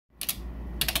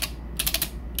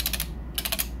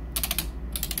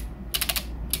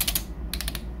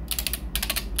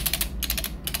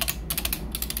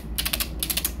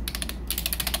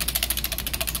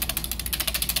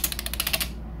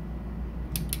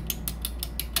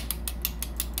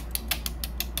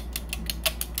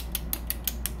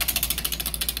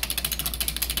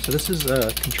So this is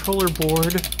a controller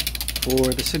board for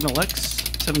the Signalex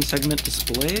 7-segment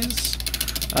displays.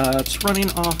 It's running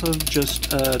off of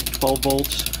just a 12-volt,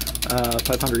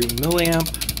 500 milliamp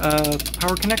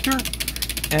power connector.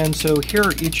 And so here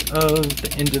are each of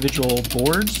the individual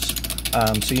boards.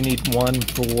 So you need one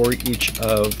for each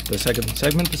of the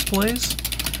 7-segment displays.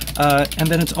 And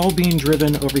then it's all being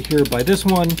driven over here by this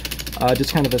one,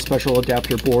 just kind of a special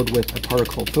adapter board with a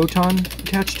particle photon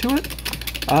attached to it.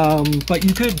 But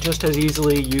you could just as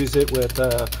easily use it with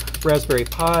a Raspberry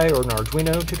Pi or an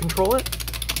Arduino to control it.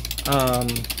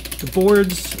 The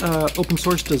board's open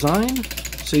source design,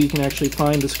 so you can actually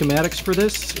find the schematics for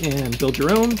this and build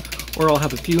your own, or I'll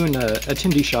have a few in a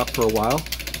Tindy shop for a while.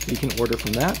 You can order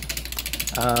from that.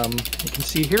 You can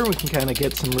see here we can kind of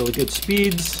get some really good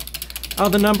speeds.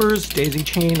 The numbers, daisy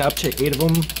chain up to 8 of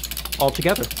them all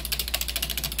together.